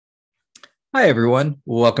Hi, everyone.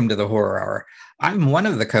 Welcome to the Horror Hour. I'm one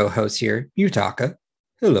of the co hosts here, Mutaka.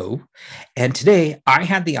 Hello. And today I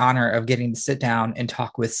had the honor of getting to sit down and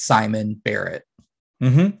talk with Simon Barrett.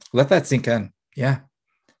 Let that sink in. Yeah.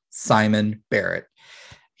 Simon Barrett.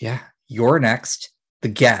 Yeah. You're next, the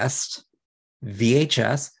guest,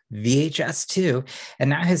 VHS, VHS 2, and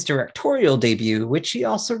now his directorial debut, which he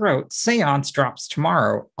also wrote, Seance, drops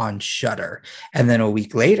tomorrow on Shudder. And then a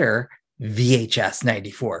week later, VHS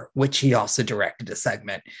 94, which he also directed a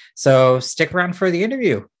segment. So stick around for the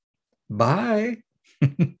interview. Bye.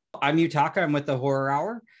 I'm Utaka. I'm with the Horror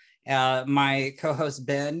Hour. My co-host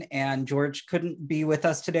Ben and George couldn't be with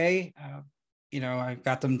us today. I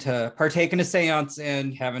got them to partake in a seance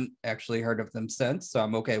and haven't actually heard of them since, so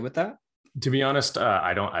I'm okay with that. To be honest,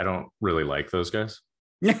 I don't really like those guys.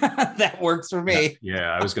 That works for Yeah, me.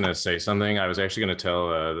 yeah. I was gonna say something. I was actually gonna tell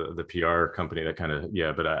the PR company that kind of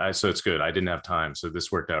but so it's good. I didn't have time, so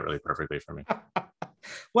this worked out really perfectly for me.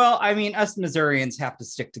 Well, I mean, us Missourians have to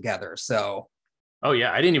stick together, so. Oh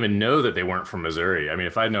yeah, I didn't even know that they weren't from Missouri. I mean,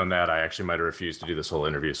 if I'd known that, I actually might have refused to do this whole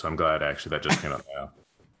interview. So I'm glad actually that just came up now.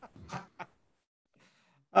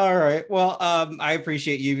 All right. Well, I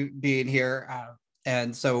appreciate you being here.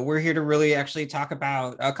 And so we're here to really actually talk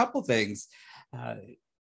about a couple things. Uh,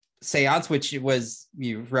 Seance, which was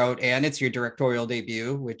you wrote, and it's your directorial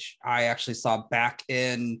debut, which I actually saw back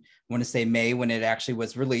in, I want to say May when it actually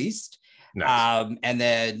was released. Nice. And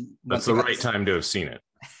then That's once it the got right time to have seen it.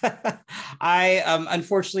 I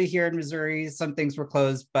unfortunately here in Missouri, some things were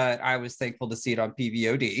closed, but I was thankful to see it on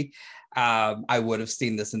PVOD. I would have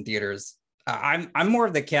seen this in theaters. I'm more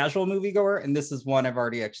of the casual moviegoer, and this is one I've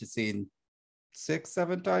already actually seen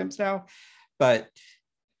 6-7 times now. But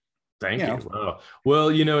Thank you. Wow. Well,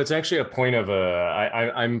 it's actually a point of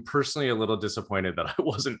I'm personally a little disappointed that I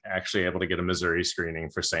wasn't actually able to get a Missouri screening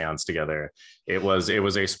for Seance together. It was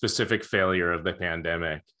a specific failure of the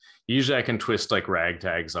pandemic. Usually I can twist like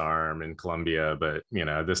Ragtag's arm in Columbia, but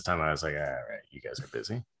this time I was like, all right, you guys are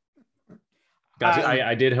busy.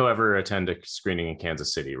 I did, however, attend a screening in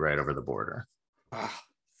Kansas City right over the border.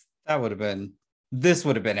 That would have been this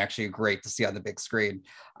would have been actually great to see on the big screen.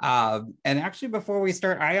 And actually, before we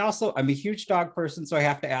start, I'm a huge dog person, so I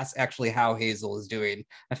have to ask actually how Hazel is doing.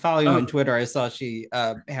 I follow you on Twitter. I saw she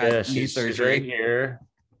had knee surgery. She's right here.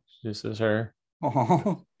 This is her.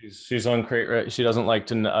 Oh. She's on crate. Right? She doesn't like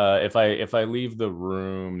to. If I leave the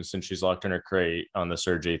room, since she's locked in her crate on the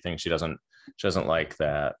surgery thing, she doesn't like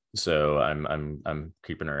that. So I'm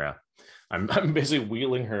keeping her out. I'm basically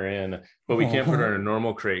wheeling her in, but we can't put her in a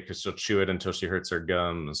normal crate because she'll chew it until she hurts her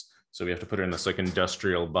gums. So we have to put her in this like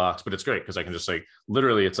industrial box. But it's great because I can just like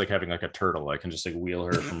literally, it's like having like a turtle. I can just like wheel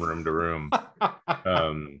her from room to room.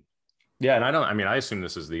 Yeah, and I assume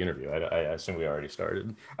this is the interview. I assume we already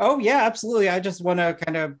started. Oh yeah, absolutely. I just want to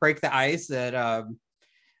kind of break the ice that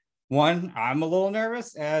one, I'm a little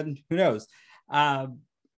nervous, and who knows.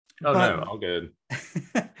 Oh no, all good.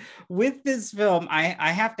 With this film,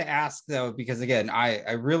 I have to ask though, because again,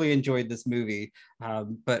 I really enjoyed this movie.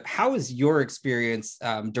 But how is your experience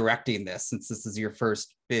directing this, since this is your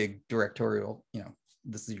first big directorial?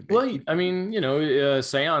 This is your big. Well, I mean,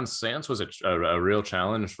 Seance was a real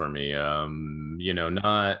challenge for me.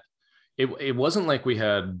 Not it wasn't like we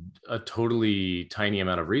had a totally tiny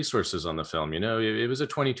amount of resources on the film. It was a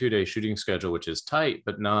 22-day shooting schedule, which is tight,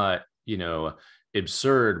 but not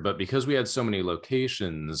absurd. But because we had so many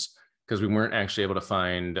locations, because we weren't actually able to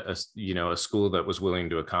find a school that was willing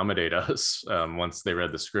to accommodate us once they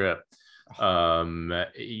read the script.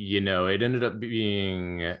 It ended up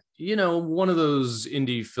being one of those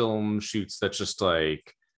indie film shoots that's just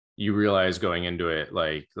like you realize going into it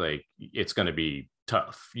like it's going to be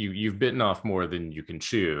tough. You've bitten off more than you can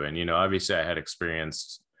chew, and obviously I had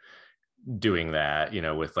experience doing that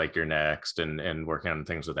with like Your Next and working on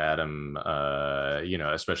things with Adam,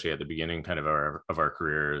 especially at the beginning kind of our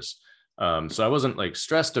careers. So I wasn't like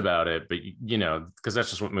stressed about it, but because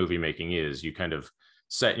that's just what movie making is. You kind of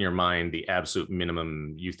set in your mind the absolute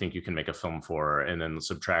minimum you think you can make a film for, and then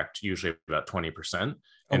subtract usually about 20%,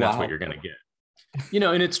 and that's what you're going to get.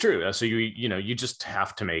 And it's true. So you just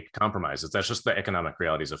have to make compromises. That's just the economic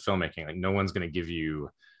realities of filmmaking. Like no one's going to give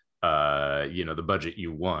you the budget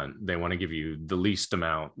you want. They want to give you the least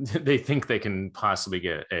amount they think they can possibly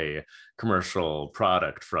get a commercial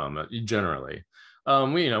product from, generally.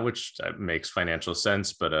 Which makes financial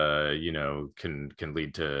sense, but can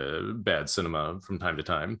lead to bad cinema from time to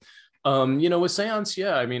time. With Seance,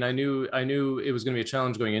 yeah, I mean, I knew it was going to be a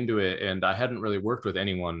challenge going into it, and I hadn't really worked with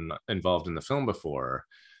anyone involved in the film before.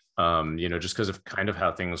 Just because of kind of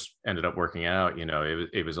how things ended up working out.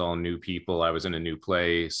 It was all new people. I was in a new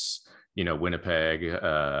place. Winnipeg,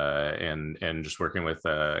 and just working with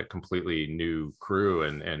a completely new crew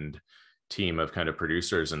and team of kind of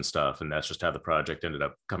producers and stuff. And that's just how the project ended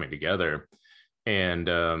up coming together. And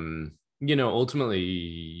ultimately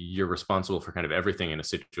you're responsible for kind of everything in a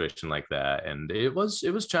situation like that. And it was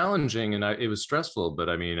challenging, and it was stressful, but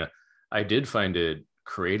I mean, I did find it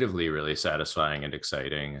creatively really satisfying and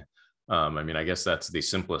exciting. I mean, I guess that's the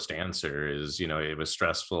simplest answer is, it was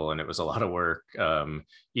stressful and it was a lot of work,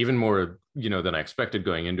 even more, than I expected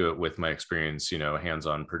going into it with my experience,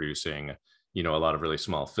 hands-on producing, a lot of really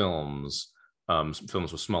small films,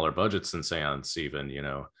 films with smaller budgets than Seance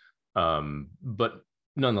even, but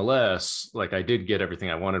nonetheless, like I did get everything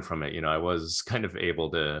I wanted from it. I was kind of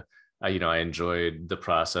able to, I enjoyed the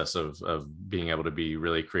process of being able to be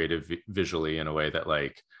really creative visually in a way that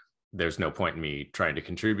like there's no point in me trying to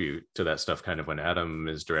contribute to that stuff kind of when Adam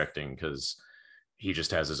is directing, because he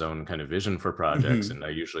just has his own kind of vision for projects, Mm-hmm. and I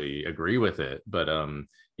usually agree with it. But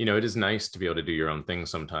it is nice to be able to do your own thing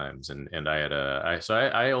sometimes. And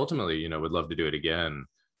I ultimately, would love to do it again.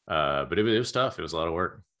 But it was tough. It was a lot of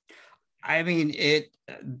work. I mean,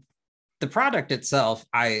 the product itself,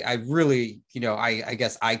 I really, I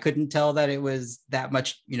guess I couldn't tell that it was that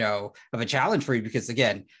much, of a challenge for you, because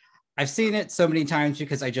again, I've seen it so many times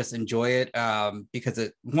because I just enjoy it. Because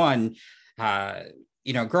uh,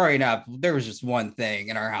 growing up, there was just one thing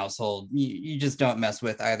in our household. You just don't mess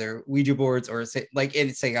with either Ouija boards or like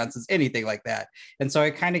in seances, anything like that. And so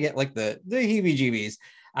I kind of get like the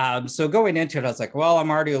heebie-jeebies. So going into it, I was like, well, I'm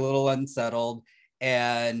already a little unsettled.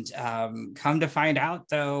 And come to find out,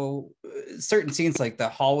 though, certain scenes like the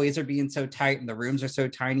hallways are being so tight and the rooms are so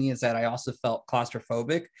tiny, is that I also felt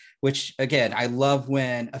claustrophobic, which again, I love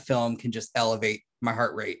when a film can just elevate my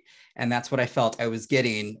heart rate. And that's what I felt I was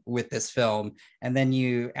getting with this film. And then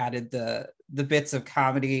you added the bits of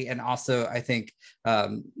comedy. And also, I think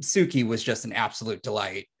Suki was just an absolute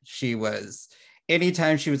delight. She was,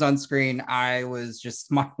 anytime she was on screen, I was just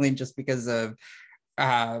smiling just because of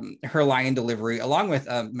her line delivery, along with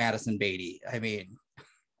Madison Beatty. I mean,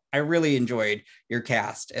 I really enjoyed your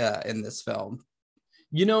cast in this film.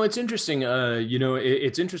 It's interesting.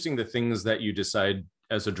 It's interesting the things that you decide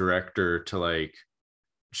as a director to like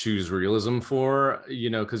choose realism for,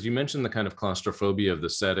 because you mentioned the kind of claustrophobia of the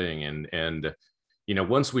setting, and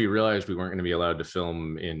once we realized we weren't going to be allowed to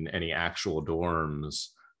film in any actual dorms,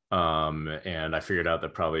 and I figured out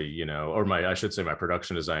that probably, or I should say my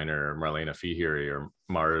production designer, Marlena Fihiri, or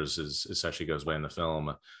Mars is how she goes by in the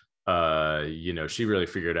film. She really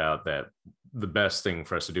figured out that the best thing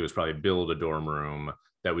for us to do is probably build a dorm room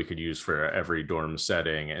that we could use for every dorm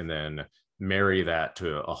setting, and then marry that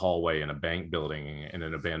to a hallway in a bank building, in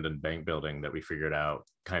an abandoned bank building that we figured out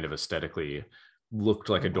kind of aesthetically looked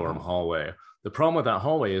like Oh, a dorm wow. hallway. The problem with that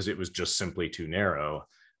hallway is it was just simply too narrow.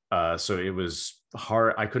 So it was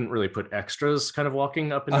hard. I couldn't really put extras kind of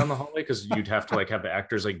walking up and down the hallway, because you'd have to like have the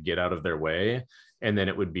actors like get out of their way, and then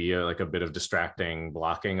it would be like a bit of distracting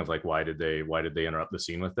blocking of like why did they interrupt the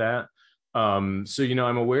scene with that. So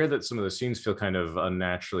I'm aware that some of the scenes feel kind of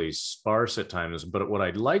unnaturally sparse at times, but what I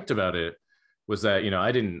liked about it was that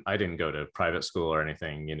I didn't go to private school or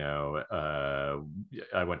anything. I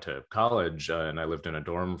went to college, and I lived in a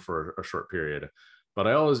dorm for a short period, but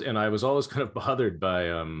I was always kind of bothered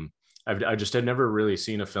by I just had never really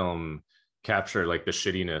seen a film capture like the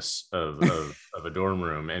shittiness of a dorm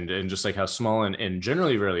room, and just like how small and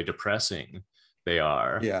generally really depressing they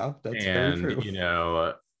are. Yeah, that's very And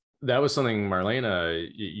true. that was something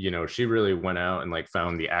Marlena, she really went out and like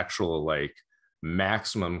found the actual like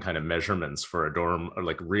maximum kind of measurements for a dorm, or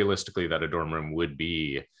like realistically that a dorm room would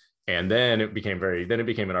be. And then it became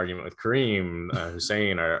an argument with Kareem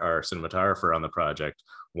Hussein, our cinematographer on the project,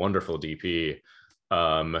 wonderful DP,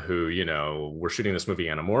 who we're shooting this movie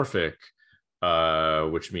anamorphic,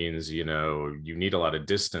 which means you need a lot of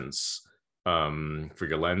distance for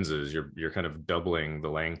your lenses. You're kind of doubling the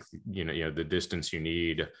length, the distance you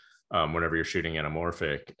need whenever you're shooting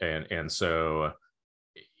anamorphic, and so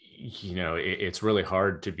it's really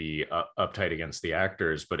hard to be uptight against the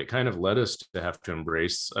actors, but it kind of led us to have to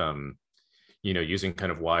embrace using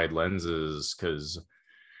kind of wide lenses, because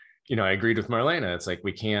I agreed with Marlena. It's like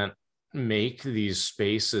we can't make these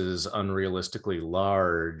spaces unrealistically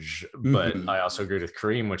large, but Mhm. I also agreed with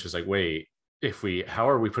Kareem, which is like, wait, how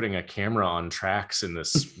are we putting a camera on tracks in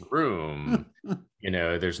this room?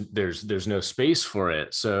 There's no space for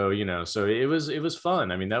it. So so it was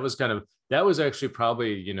fun. I mean, that was actually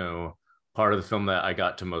probably part of the film that I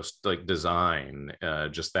got to most like design,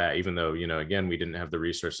 just that, even though again, we didn't have the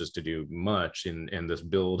resources to do much, and this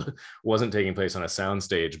build wasn't taking place on a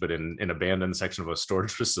soundstage but in an abandoned section of a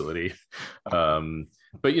storage facility.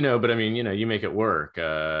 but but I mean, you make it work.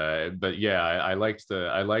 But yeah, I liked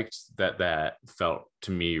that felt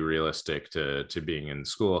to me realistic to being in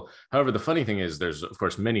school. However, the funny thing is, there's of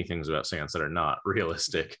course many things about Seance that are not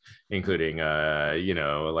realistic, including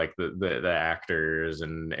like the actors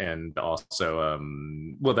and also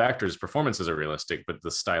well, the actors' performances are realistic, but the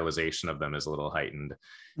stylization of them is a little heightened.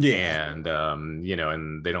 Yeah. And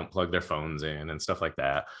and they don't plug their phones in and stuff like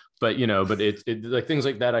that. But but it like things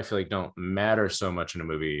like that I feel like don't matter so much in a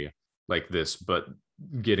movie like this, but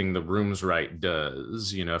getting the rooms right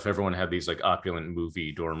does. If everyone had these like opulent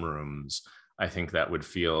movie dorm rooms, I think that would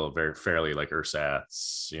feel very fairly like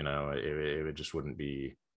ersatz. It just wouldn't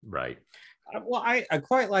be right. Well, I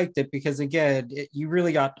quite liked it because again, you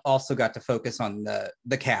really also got to focus on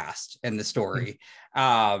the cast and the story.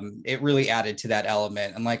 It really added to that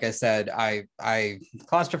element, and like I said, I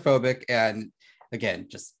claustrophobic, and again,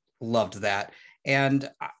 just loved that. And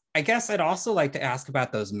I guess I'd also like to ask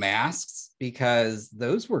about those masks because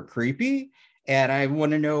those were creepy, and I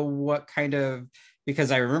want to know what kind of,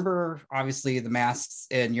 because I remember obviously the masks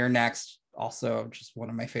in Your Next, also just one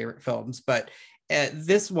of my favorite films, but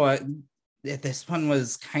this one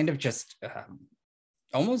was kind of just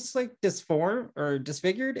almost like disformed or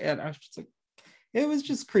disfigured, and I was just like, it was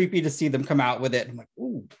just creepy to see them come out with it. I'm like,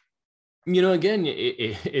 ooh. Again,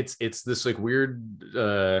 it's this like weird.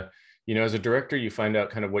 As a director, you find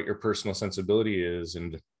out kind of what your personal sensibility is,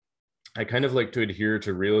 and I kind of like to adhere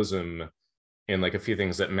to realism in like a few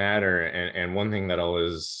things that matter. And one thing that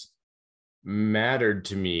always mattered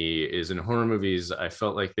to me is in horror movies, I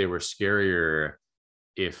felt like they were scarier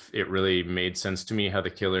if it really made sense to me how the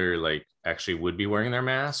killer like actually would be wearing their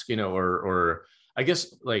mask, or I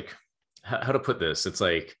guess like how to put this. It's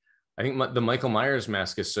like I think the Michael Myers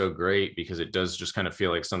mask is so great because it does just kind of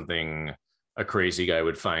feel like something a crazy guy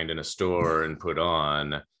would find in a store and put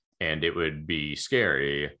on, and it would be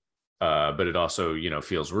scary, but it also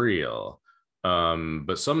feels real.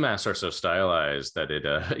 But some masks are so stylized that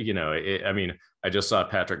I mean, I just saw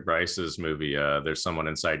Patrick Bryce's movie. There's someone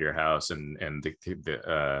inside your house, and there's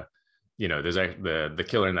the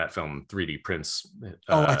killer in that film 3D prints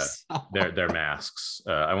I saw. their masks.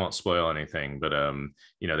 I won't spoil anything, but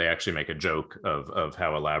they actually make a joke of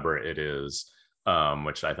how elaborate it is,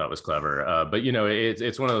 which I thought was clever. But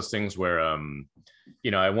it's one of those things where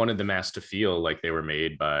I wanted the masks to feel like they were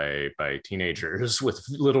made by teenagers with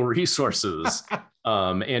little resources.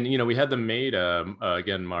 And we had them made.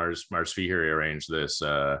 Again, Mars Feehery arranged this.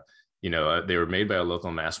 They were made by a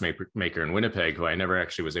local mask maker in Winnipeg, who I never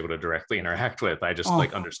actually was able to directly interact with. I just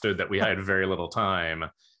like understood that we had very little time,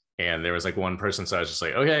 and there was like one person, so I was just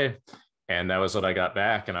like, okay. And that was what I got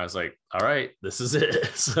back, and I was like, all right, this is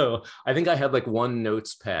it. So I think I had like one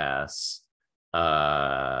notes pass,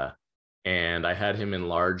 and I had him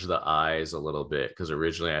enlarge the eyes a little bit because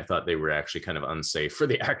originally I thought they were actually kind of unsafe for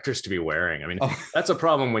the actors to be wearing. I mean, that's a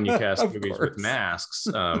problem when you cast movies with masks,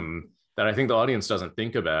 that I think the audience doesn't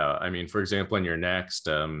think about. I mean, for example, in Your Next,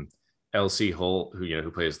 L.C. Holt,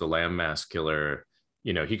 who plays the lamb mask killer,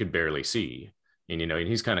 he could barely see. And and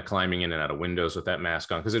he's kind of climbing in and out of windows with that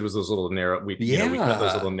mask on because it was those little narrow. We cut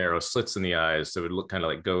those little narrow slits in the eyes, so it would look kind of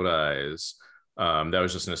like goat eyes. That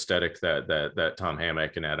was just an aesthetic that Tom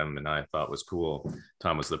Hammack and Adam and I thought was cool.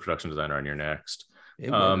 Tom was the production designer on Your Next,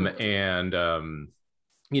 and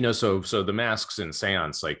so the masks in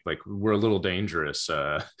Seance like were a little dangerous,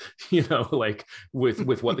 like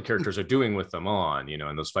with what the characters are doing with them on,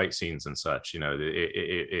 in those fight scenes and such.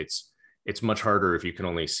 It's much harder if you can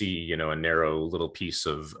only see a narrow little piece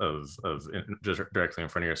of just directly in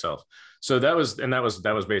front of yourself. So that was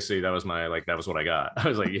basically that was what I got. I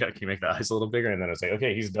was like, yeah, can you make the eyes a little bigger? And then I was like,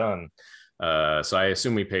 okay, he's done. So I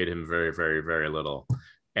assume we paid him very, very, very little.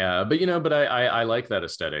 But I like that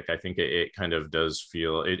aesthetic. I think it kind of does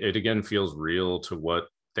feel it again feels real to what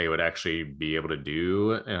they would actually be able to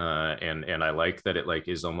do. And I like that it like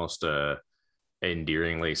is almost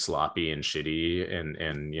endearingly sloppy and shitty, and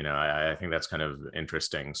I think that's kind of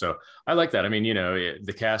interesting. So I like that. I mean,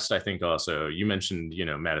 the cast, I think also you mentioned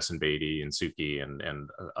Madison Beatty and Suki, and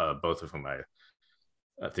both of whom I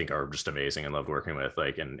think are just amazing and loved working with,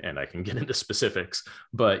 like, and I can get into specifics,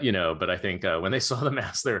 but I think when they saw the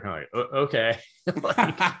mask, they were kind of like, okay,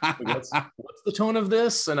 like, what's the tone of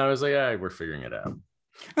this? And I was like, yeah, we're figuring it out.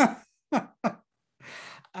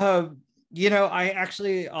 I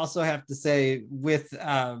actually also have to say, with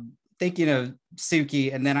thinking of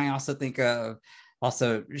Suki, and then I also think of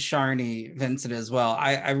also Sharni Vincent as well.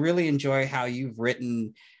 I really enjoy how you've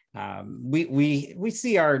written. We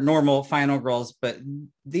see our normal final girls, but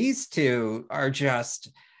these two are just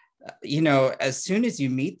as soon as you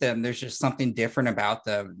meet them, there's just something different about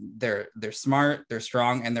them. They're smart, they're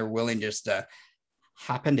strong, and they're willing just to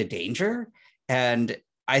hop into danger. And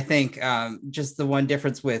I think just the one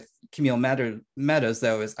difference with Camille Meadows,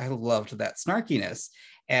 though, is I loved that snarkiness.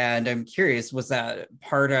 And I'm curious, was that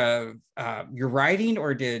part of your writing,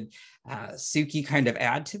 or did Suki kind of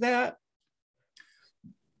add to that?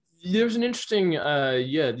 There's an interesting,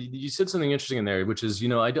 you said something interesting in there, which is,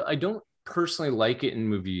 I don't personally like it in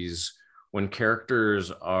movies when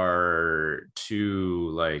characters are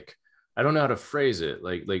too, like, I don't know how to phrase it,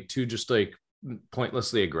 like too just like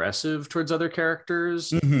pointlessly aggressive towards other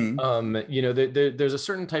characters. Mm-hmm. There's a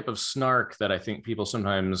certain type of snark that I think people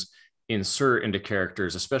sometimes insert into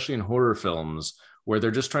characters, especially in horror films, where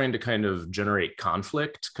they're just trying to kind of generate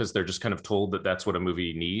conflict because they're just kind of told that that's what a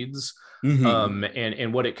movie needs. Mm-hmm.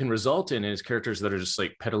 And what it can result in is characters that are just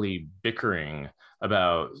like pettily bickering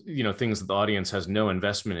about things that the audience has no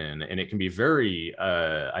investment in, and it can be very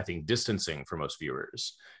I think distancing for most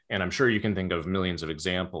viewers, and I'm sure you can think of millions of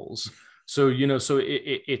examples. So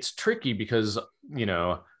it's tricky because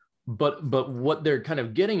but what they're kind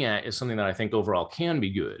of getting at is something that I think overall can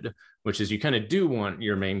be good, which is you kind of do want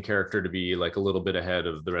your main character to be like a little bit ahead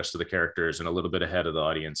of the rest of the characters and a little bit ahead of the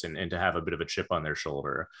audience, and to have a bit of a chip on their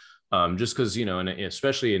shoulder. Just because, and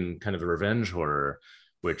especially in kind of a revenge horror,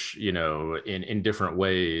 which, in different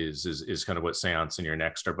ways is kind of what Seance and Your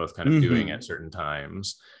Next are both kind of doing Mm-hmm. at certain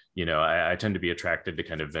times. I tend to be attracted to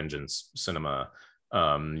kind of vengeance cinema.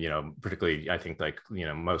 Particularly I think like,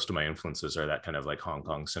 most of my influences are that kind of like Hong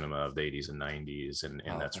Kong cinema of the 80s and 90s, and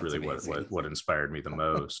Oh, that's that's really amazing. what inspired me the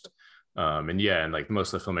most. And like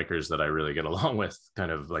most of the filmmakers that I really get along with,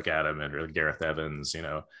 kind of like Adam and Gareth Evans,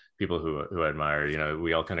 people who I admire,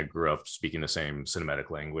 we all kind of grew up speaking the same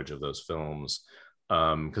cinematic language of those films.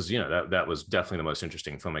 Because that was definitely the most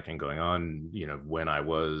interesting filmmaking going on, when I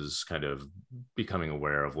was kind of becoming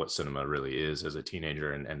aware of what cinema really is as a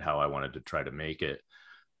teenager, and how I wanted to try to make it.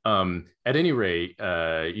 At any rate,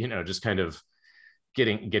 just kind of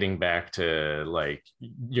getting back to like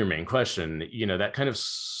your main question, that kind of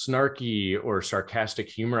snarky or sarcastic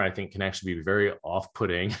humor I think can actually be very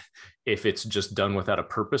off-putting if it's just done without a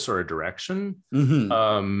purpose or a direction.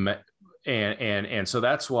 Mm-hmm. And so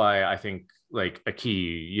that's why I think like a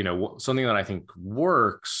key, something that I think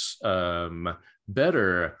works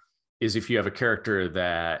better is if you have a character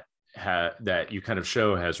that you kind of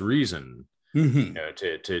show has reason,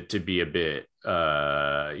 Mm-hmm. to be a bit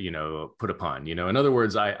put upon. In other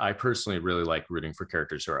words, I personally really like rooting for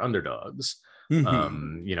characters who are underdogs.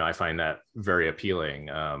 Mm-hmm. I find that very appealing.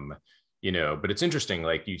 But it's interesting,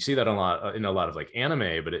 like you see that in a lot of like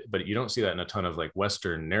anime, but you don't see that in a ton of like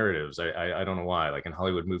Western narratives. I don't know why. Like in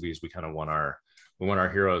Hollywood movies, we kind of want our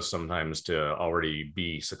heroes sometimes to already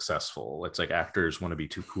be successful. It's like actors want to be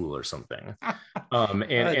too cool or something.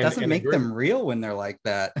 It doesn't make them real when they're like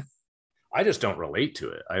that. I just don't relate to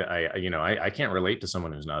it. I can't relate to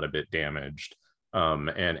someone who's not a bit damaged.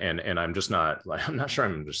 And I'm just not like, I'm not sure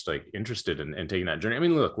I'm just like interested in taking that journey. I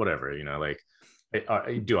mean, look, whatever, like,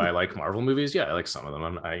 do I like Marvel movies? Yeah, I like some of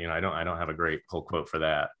them. I don't have a great pull quote for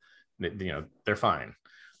that. They're fine.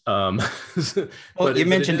 Well, But you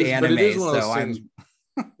mentioned but it is anime, one of so those things.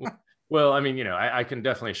 I'm. Well, I mean, I can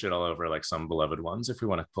definitely shit all over like some beloved ones if we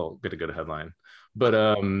want to get a good headline. But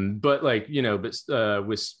like,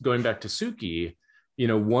 with going back to Suki,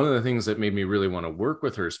 one of the things that made me really want to work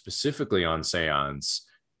with her specifically on Seance,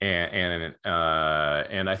 and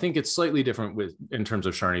I think it's slightly different in terms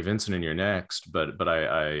of Sharni Vincent in Your Next, but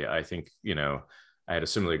I think, I had a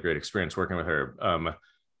similarly great experience working with her.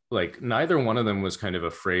 Like neither one of them was kind of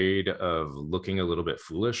afraid of looking a little bit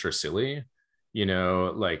foolish or silly.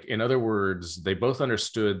 Like in other words, they both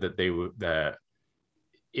understood that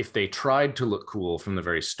if they tried to look cool from the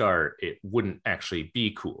very start, it wouldn't actually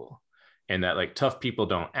be cool. And that like tough people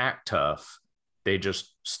don't act tough. They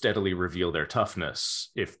just steadily reveal their toughness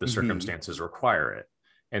if the Mm-hmm. circumstances require it.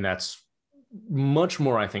 And that's much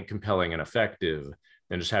more, I think, compelling and effective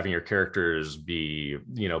than just having your characters be,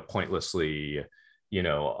 pointlessly,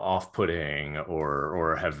 off-putting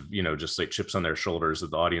or have, just like chips on their shoulders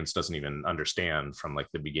that the audience doesn't even understand from like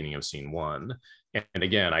the beginning of scene one. And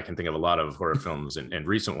again, I can think of a lot of horror films and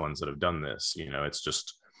recent ones that have done this. It's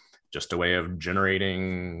just a way of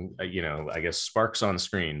generating, I guess sparks on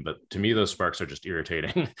screen. But to me, those sparks are just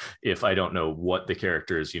irritating if I don't know what the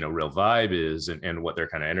character's, real vibe is and what their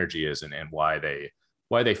kind of energy is and why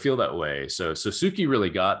they feel that way. So Suki really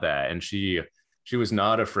got that. And she was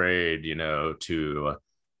not afraid, to,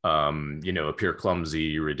 appear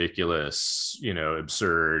clumsy, ridiculous,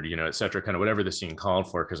 absurd, et cetera, kind of whatever the scene called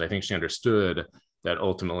for. Cause I think she understood that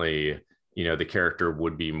ultimately, the character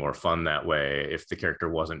would be more fun that way if the character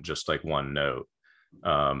wasn't just like one note.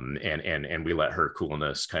 And we let her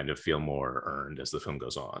coolness kind of feel more earned as the film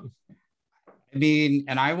goes on. I mean,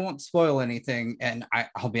 and I won't spoil anything. And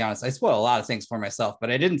I'll be honest, I spoil a lot of things for myself, but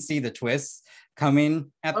I didn't see the twists coming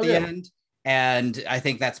at the end. And I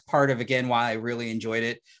think that's part of, again, why I really enjoyed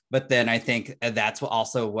it. But then I think that's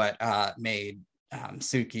also what made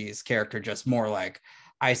Suki's character just more like,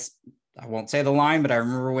 I won't say the line, but I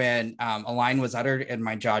remember when a line was uttered and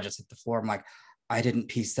my jaw just hit the floor. I'm like, I didn't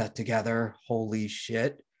piece that together. Holy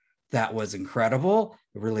shit. That was incredible.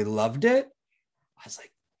 I really loved it. I was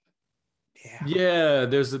like, yeah,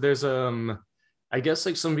 there's I guess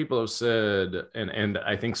like some people have said, and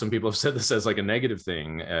I think some people have said this as like a negative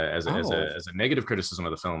thing, as a negative criticism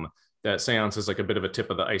of the film, that Seance is like a bit of a tip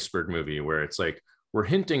of the iceberg movie where it's like we're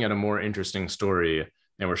hinting at a more interesting story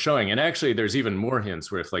and we're showing, and actually there's even more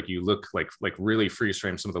hints where if like you look like really freeze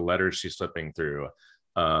frame some of the letters she's flipping through,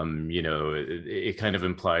 it kind of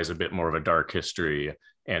implies a bit more of a dark history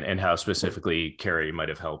and how specifically Carrie might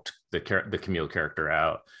have helped the Camille character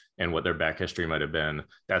out and what their back history might have been.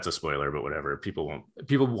 That's a spoiler, but whatever. People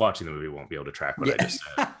watching the movie won't be able to track what I just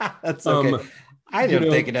said. That's okay. I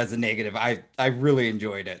didn't take it as a negative. I really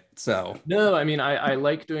enjoyed it. So no, I mean, I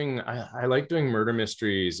like doing murder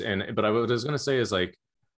mysteries, but what I was gonna say is like,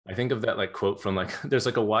 I think of that like quote from like there's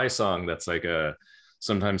like a Y song that's like a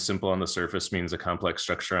sometimes simple on the surface means a complex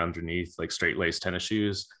structure underneath, like straight laced tennis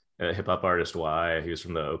shoes. Hip hop artist Y. He was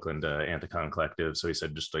from the Oakland Anticon Collective, so he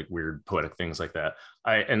said just like weird poetic things like that.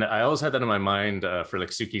 I always had that in my mind for like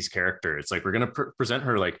Suki's character. It's like we're gonna present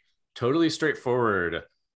her like totally straightforward,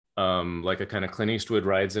 like a kind of Clint Eastwood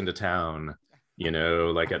rides into town,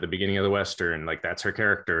 like at the beginning of the Western, like that's her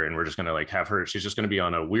character, and we're just gonna like have her. She's just gonna be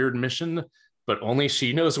on a weird mission, but only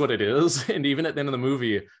she knows what it is. And even at the end of the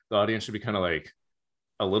movie, the audience should be kind of like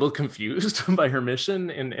a little confused by her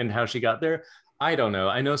mission and how she got there. I don't know.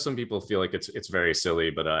 I know some people feel like it's very silly,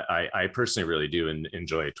 but I personally really do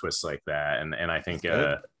enjoy twists like that, and I think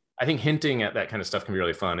hinting at that kind of stuff can be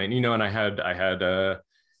really fun. And and I had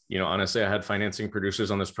honestly, I had financing producers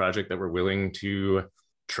on this project that were willing to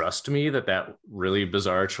trust me that really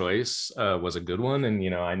bizarre choice was a good one.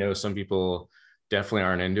 And I know some people definitely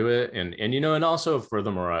aren't into it, and also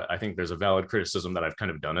furthermore, I think there's a valid criticism that I've kind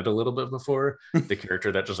of done it a little bit before. The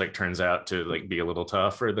character that just like turns out to like be a little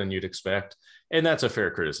tougher than you'd expect, and that's a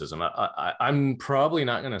fair criticism. I'm probably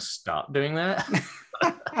not going to stop doing that,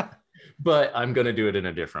 but I'm going to do it in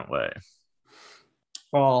a different way.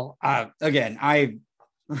 Well, again, I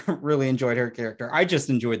really enjoyed her character. I just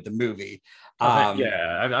enjoyed the movie.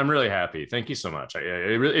 Yeah, I'm really happy. Thank you so much.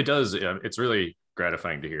 It does. It's really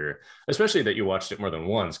gratifying to hear, especially that you watched it more than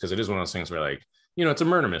once, because it is one of those things where like it's a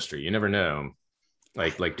murder mystery. You never know.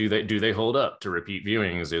 Like do they hold up to repeat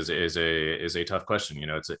viewings is a tough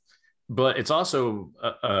question. But it's also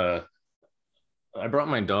I brought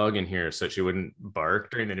my dog in here so she wouldn't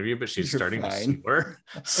bark during the interview, but she's starting to snore.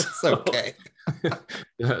 It's okay.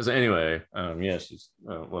 So anyway, yeah, she's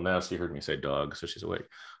well, now she heard me say dog, so she's awake.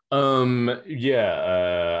 I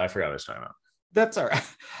forgot what I was talking about. That's all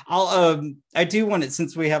right. I do want to,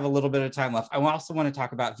 since we have a little bit of time left, I also want to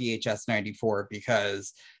talk about VHS 94,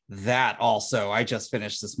 because that also I just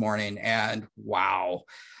finished this morning, and wow.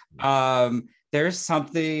 There's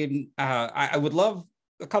something I would love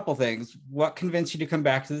a couple things. What convinced you to come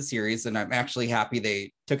back to the series? And I'm actually happy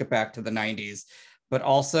they took it back to the 90s, but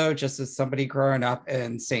also just as somebody growing up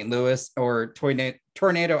in St. Louis or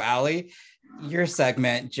Tornado Alley, your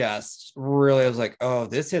segment just really was like, oh,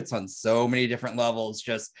 this hits on so many different levels.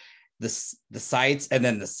 Just the sights and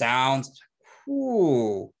then the sounds.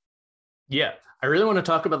 Ooh. Yeah, I really want to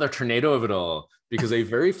talk about the tornado of it all, because a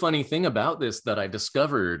very funny thing about this that I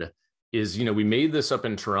discovered is, we made this up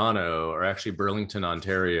in Toronto, or actually Burlington,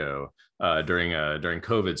 Ontario, during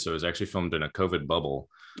COVID. So it was actually filmed in a COVID bubble.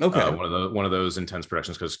 Okay. One of those intense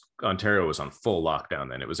productions, because Ontario was on full lockdown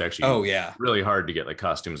then. It was actually really hard to get like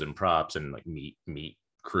costumes and props and like meet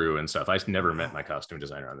crew and stuff. I never met my costume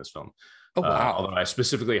designer on this film. Oh wow. Although I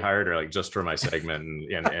specifically hired her like just for my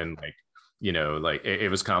segment and like like it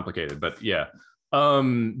was complicated, but yeah.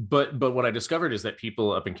 But what I discovered is that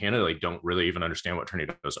people up in Canada like don't really even understand what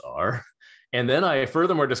tornadoes are. And then I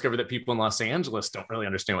furthermore discovered that people in Los Angeles don't really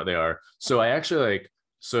understand what they are. So I actually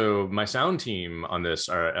so my sound team on this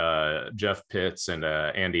are Jeff Pitts and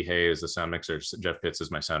Andy Hayes, the sound mixer. Jeff Pitts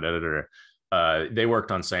is my sound editor. They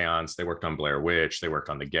worked on Seance, they worked on Blair Witch, they worked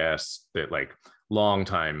on The Guest, that like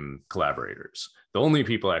longtime collaborators. The only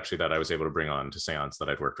people actually that I was able to bring on to Seance that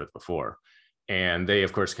I'd worked with before. And they,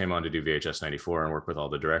 of course, came on to do VHS 94 and work with all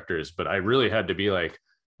the directors. But I really had to be like,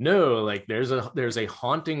 No, like there's a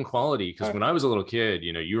haunting quality, because when I was a little kid,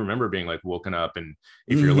 you remember being like woken up, and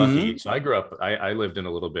if you're lucky. So I grew up, I lived in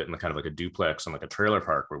a little bit in the kind of like a duplex on like a trailer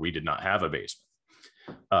park where we did not have a basement.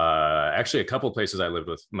 Actually, a couple of places I lived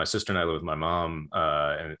with my sister, and I lived with my mom.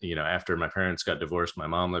 And after my parents got divorced, my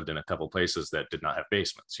mom lived in a couple of places that did not have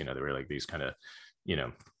basements. They were like these kind of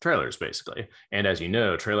trailers basically. And as you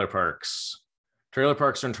know, trailer parks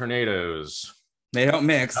and tornadoes, they don't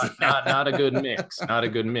mix. Not a good mix. Not a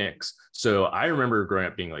good mix. So I remember growing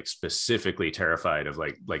up being like specifically terrified of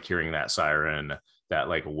like hearing that siren, that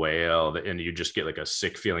like wail, and you just get like a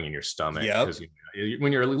sick feeling in your stomach. Because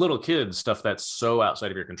when you're a little kid, stuff that's so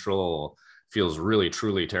outside of your control feels really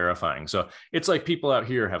truly terrifying. So it's like people out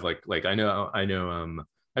here have like I know I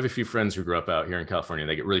have a few friends who grew up out here in California.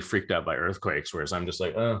 They get really freaked out by earthquakes, whereas I'm just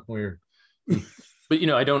like, oh, we're. But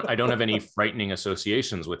I don't have any frightening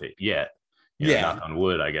associations with it yet. Knock on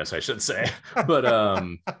wood, I guess I should say. But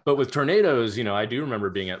with tornadoes, I do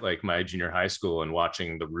remember being at like my junior high school and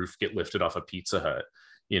watching the roof get lifted off a Pizza Hut,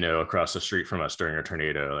 across the street from us during a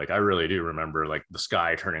tornado. Like I really do remember like the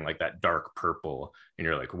sky turning like that dark purple, and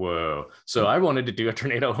you're like, whoa. So I wanted to do a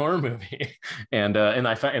tornado horror movie, and then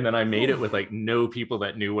I made it with like no people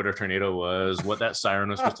that knew what a tornado was, what that siren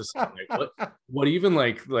was supposed to sound like, what even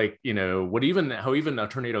how even a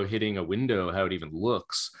tornado hitting a window, how it even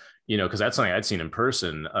looks. Because that's something I'd seen in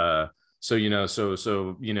person. So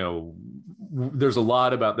there's a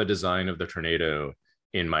lot about the design of the tornado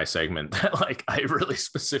in my segment that like I really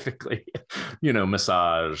specifically,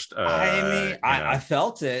 massaged. I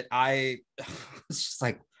felt it. I was just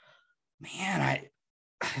like, man,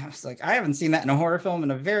 I was like, I haven't seen that in a horror film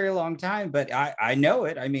in a very long time, but I know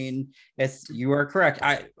it. I mean, you are correct.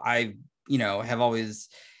 I have always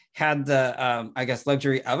had the I guess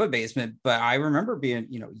luxury of a basement, but I remember being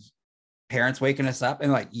parents waking us up and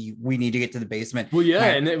like, we need to get to the basement. Well, yeah.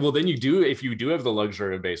 And then you do, if you do have the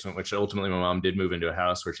luxury of a basement, which ultimately my mom did move into a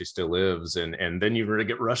house where she still lives. And then you really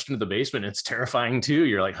get rushed into the basement. It's terrifying too.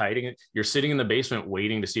 You're like hiding it. You're sitting in the basement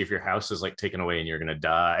waiting to see if your house is like taken away and you're going to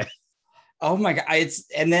die. Oh my God.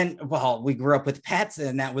 And then we grew up with pets,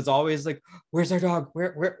 and that was always like, where's our dog?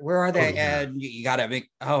 Where are they? Oh, yeah. And you gotta make,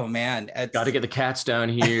 oh man. Got to get the cats down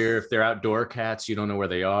here. If they're outdoor cats, you don't know where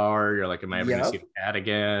they are. You're like, am I ever going to see the cat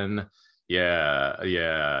again?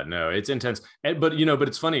 Yeah, no, it's intense. But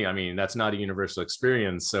it's funny. I mean, that's not a universal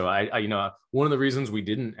experience. So I one of the reasons we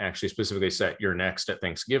didn't actually specifically set You're Next at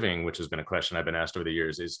Thanksgiving, which has been a question I've been asked over the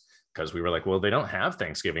years, is because we were like, well, they don't have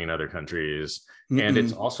Thanksgiving in other countries. And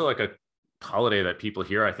it's also like a holiday that people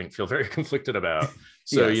here, I think, feel very conflicted about.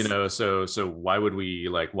 So, yes. So why would we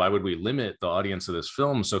limit the audience of this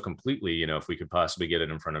film so completely, if we could possibly get it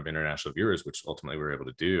in front of international viewers, which ultimately we were able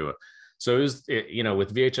to do. So with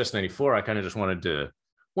VHS 94, I kind of just wanted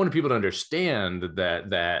people to understand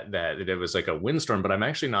that it was like a windstorm, but I'm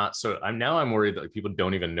actually not. So I'm worried that people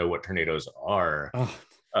don't even know what tornadoes are.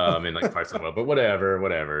 In like parts of the world, but whatever,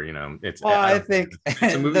 it's. Well, I think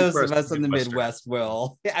those of us in the Midwest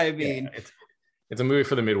will. I mean, it's a movie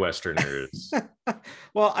for the Midwesterners.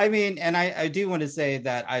 Well, I mean, and I do want to say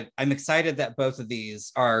that I'm excited that both of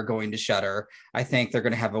these are going to Shudder. I think they're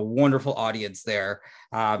going to have a wonderful audience there.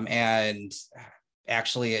 And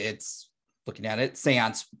actually, it's looking at it,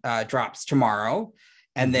 Seance drops tomorrow,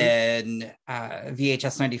 and then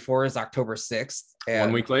VHS 94 is October 6th.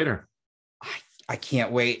 1 week later. I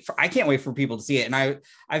can't wait for people to see it. And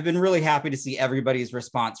I've been really happy to see everybody's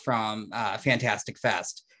response from Fantastic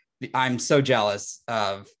Fest. I'm so jealous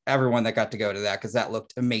of everyone that got to go to that, because that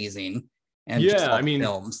looked amazing. And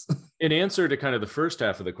films. In answer to kind of the first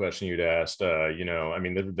half of the question you'd asked,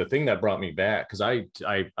 the thing that brought me back, because I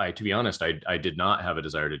to be honest, I did not have a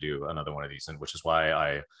desire to do another one of these, and which is why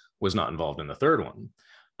I was not involved in the third one.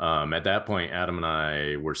 At that point, Adam and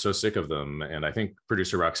I were so sick of them, and I think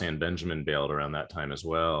producer Roxanne Benjamin bailed around that time as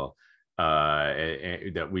well,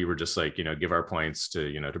 that we were just like, give our points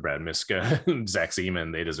to Brad Miska and Zach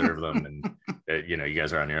Seaman. They deserve them, and you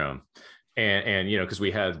guys are on your own. And because we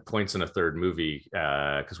had points in a third movie,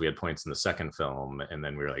 because we had points in the second film, and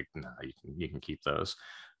then we were like, no, you can keep those.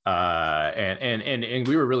 And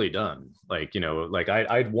we were really done.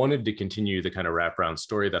 I'd wanted to continue the kind of wraparound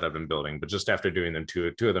story that I've been building, but just after doing them two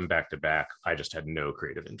of them back to back, I just had no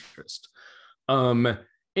creative interest. And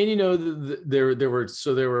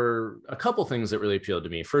there were a couple things that really appealed to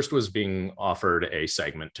me. First was being offered a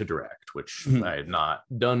segment to direct, which I had not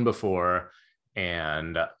done before.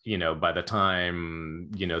 And by the time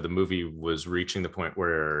the movie was reaching the point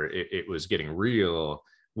where it was getting real,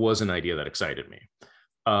 was an idea that excited me.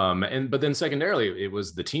 But then secondarily, it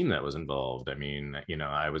was the team that was involved. I mean,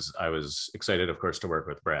 I was excited, of course, to work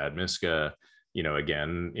with Brad Miska,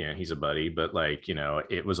 again, he's a buddy, but like,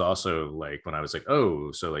 it was also like when I was like,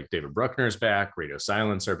 oh, so like David Bruckner's back, Radio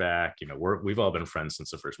Silence are back, we've all been friends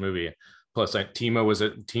since the first movie. Plus Timo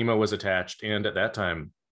was attached, and at that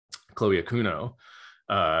time Chloe Akuno,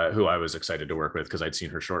 who I was excited to work with because I'd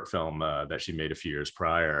seen her short film that she made a few years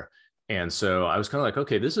prior. And so I was kind of like,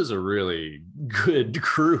 okay, this is a really good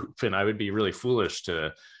group, and I would be really foolish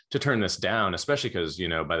to turn this down, especially because,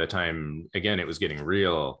 by the time, again, it was getting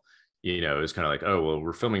real, it was kind of like, oh, well,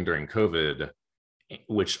 we're filming during COVID,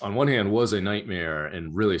 which on one hand was a nightmare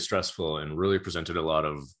and really stressful and really presented a lot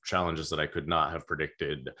of challenges that I could not have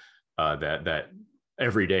predicted. That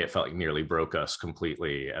every day it felt like nearly broke us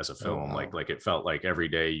completely as a film. Oh, wow. Like it felt like every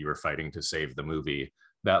day you were fighting to save the movie,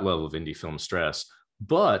 that level of indie film stress.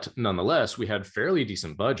 But nonetheless, we had fairly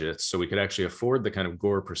decent budgets, so we could actually afford the kind of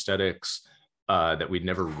gore prosthetics that we'd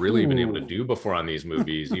never really been able to do before on these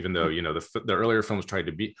movies, even though, the earlier films tried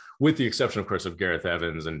to be, with the exception, of course, of Gareth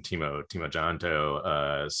Evans and Timo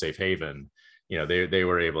Janto, Safe Haven, they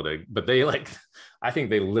were able to, but they I think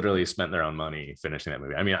they literally spent their own money finishing that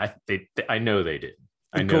movie. I mean, I know they did.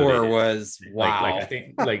 The gore was wow. I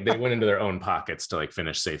think they went into their own pockets to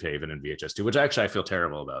finish Safe Haven and VHS2, which actually I feel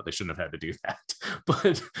terrible about. They shouldn't have had to do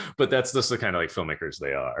that, but that's just the kind of filmmakers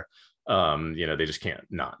they are. They just can't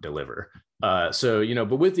not deliver. So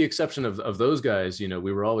but with the exception of those guys,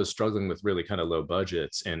 we were always struggling with really kind of low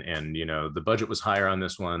budgets, and the budget was higher on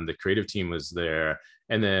this one. The creative team was there,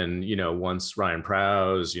 and then once Ryan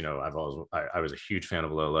Prowse, I was a huge fan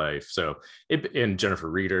of Low Life, so and Jennifer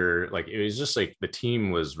Reeder, it was just the team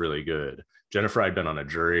was really good. Jennifer, I'd been on a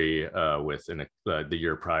jury with in the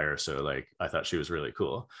year prior, so I thought she was really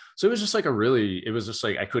cool. So it was just it was just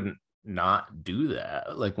I couldn't not do that.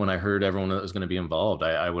 When I heard everyone that was going to be involved,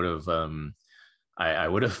 I would have I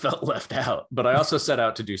would have felt left out. But I also set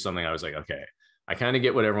out to do something. I was like, okay, I kind of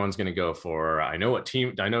get what everyone's going to go for. I know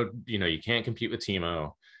you can't compete with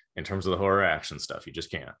Timo in terms of the horror action stuff. You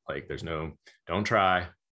just can't. Don't try.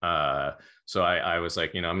 So I was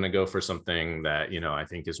like, I'm going to go for something that, I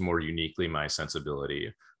think is more uniquely my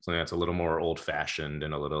sensibility, something that's a little more old fashioned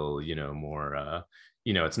and a little, more,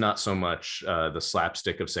 it's not so much the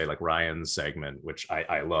slapstick of, say, Ryan's segment, which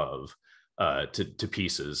I love to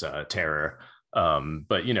pieces, Terror.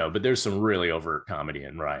 But there's some really overt comedy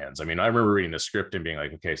in Ryan's. I mean, I remember reading the script and being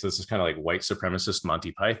like, okay, so this is kind of white supremacist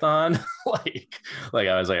Monty Python. I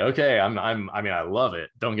was like, okay, I mean, I love it.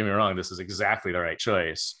 Don't get me wrong. This is exactly the right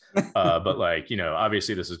choice. But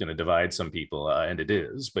obviously this is going to divide some people, and it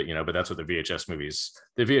is, but that's what the VHS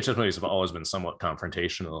movies have always been somewhat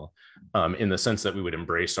confrontational, in the sense that we would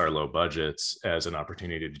embrace our low budgets as an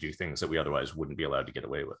opportunity to do things that we otherwise wouldn't be allowed to get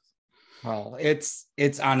away with. Well, it's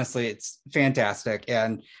honestly, it's fantastic.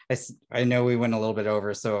 And I know we went a little bit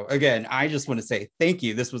over. So again, I just want to say thank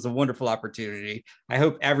you. This was a wonderful opportunity. I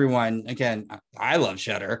hope everyone, again, I love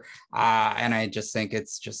Shudder. And I just think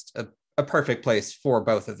it's just a perfect place for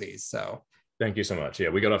both of these. So thank you so much. Yeah,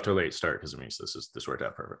 we got off to a late start because it means this worked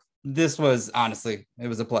out perfect. This was honestly, it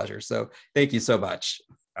was a pleasure. So thank you so much.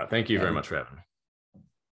 Thank you very much for having me.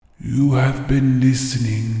 You have been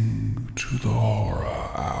listening to the Horror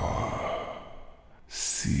Hour.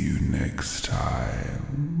 See you next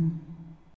time.